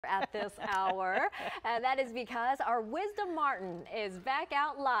at this hour. And that is because our Wisdom Martin is back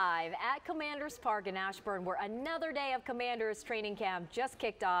out live at Commanders Park in Ashburn, where another day of Commanders training camp just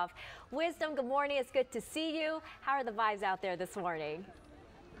kicked off. Wisdom, good morning. It's good to see you. How are the vibes out there this morning?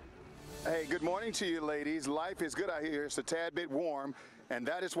 Hey, good morning to you, ladies. Life is good out here. It's a tad bit warm, and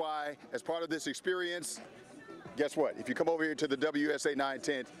that is why, as part of this experience, guess what? If you come over here to the WSA 9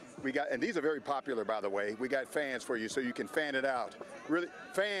 tent, we got, and these are very popular, by the way, we got fans for you so you can fan it out. Really,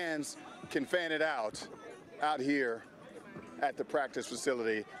 fans can fan it out here at the practice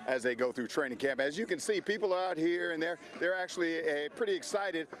facility as they go through training camp. As you can see, people are out here and they're actually pretty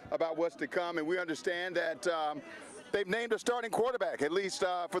excited about what's to come, and we understand that they've named a starting quarterback, at least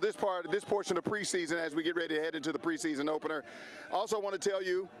for this portion of preseason as we get ready to head into the preseason opener. Also want to tell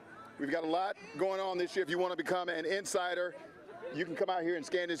you, we've got a lot going on this year. If you want to become an insider, you can come out here and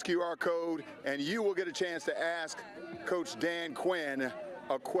scan this QR code, and you will get a chance to ask Coach Dan Quinn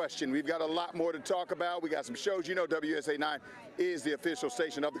a question. We've got a lot more to talk about. We got some shows. You know, WSA 9 is the official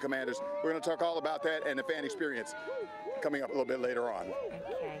station of the Commanders. We're going to talk all about that and the fan experience coming up a little bit later on.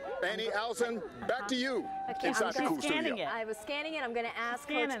 Okay. Annie, Allison, back to you inside the cool studio. I was scanning it. I'm going to ask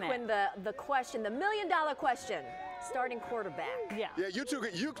Coach Quinn the question, the $1,000,000 question. Starting quarterback. Yeah, you two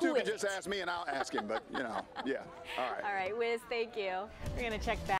can just ask me and I'll ask him, but you know, yeah. All right. All right, Wiz, thank you. We're going to check back.